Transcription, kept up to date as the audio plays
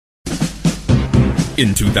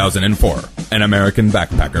In 2004, an American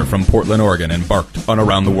backpacker from Portland, Oregon embarked on a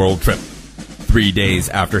round-the-world trip. 3 days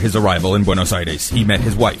after his arrival in Buenos Aires, he met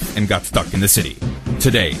his wife and got stuck in the city.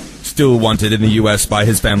 Today, still wanted in the U.S. by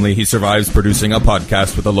his family, he survives producing a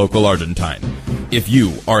podcast with a local Argentine. If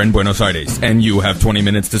you are in Buenos Aires and you have 20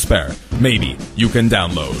 minutes to spare, maybe you can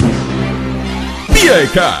download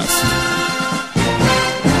BAcast.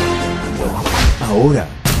 Ahora,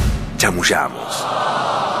 chamullamos.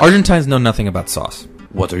 Argentines know nothing about sauce.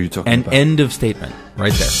 What are you talking And about? end of statement.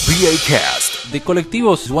 Right there. BAcast. The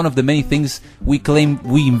colectivos is one of the many things we claim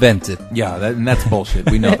we invented. Yeah, that's bullshit.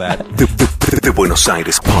 We know that. The Buenos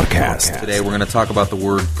Aires Podcast. Today we're going to talk about the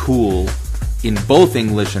word cool in both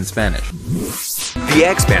English and Spanish. The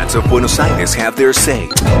expats of Buenos Aires have their say.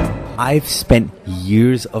 I've spent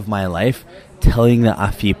years of my life telling the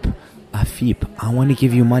AFIP, I want to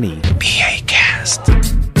give you money. BAcast.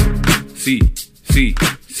 Sí.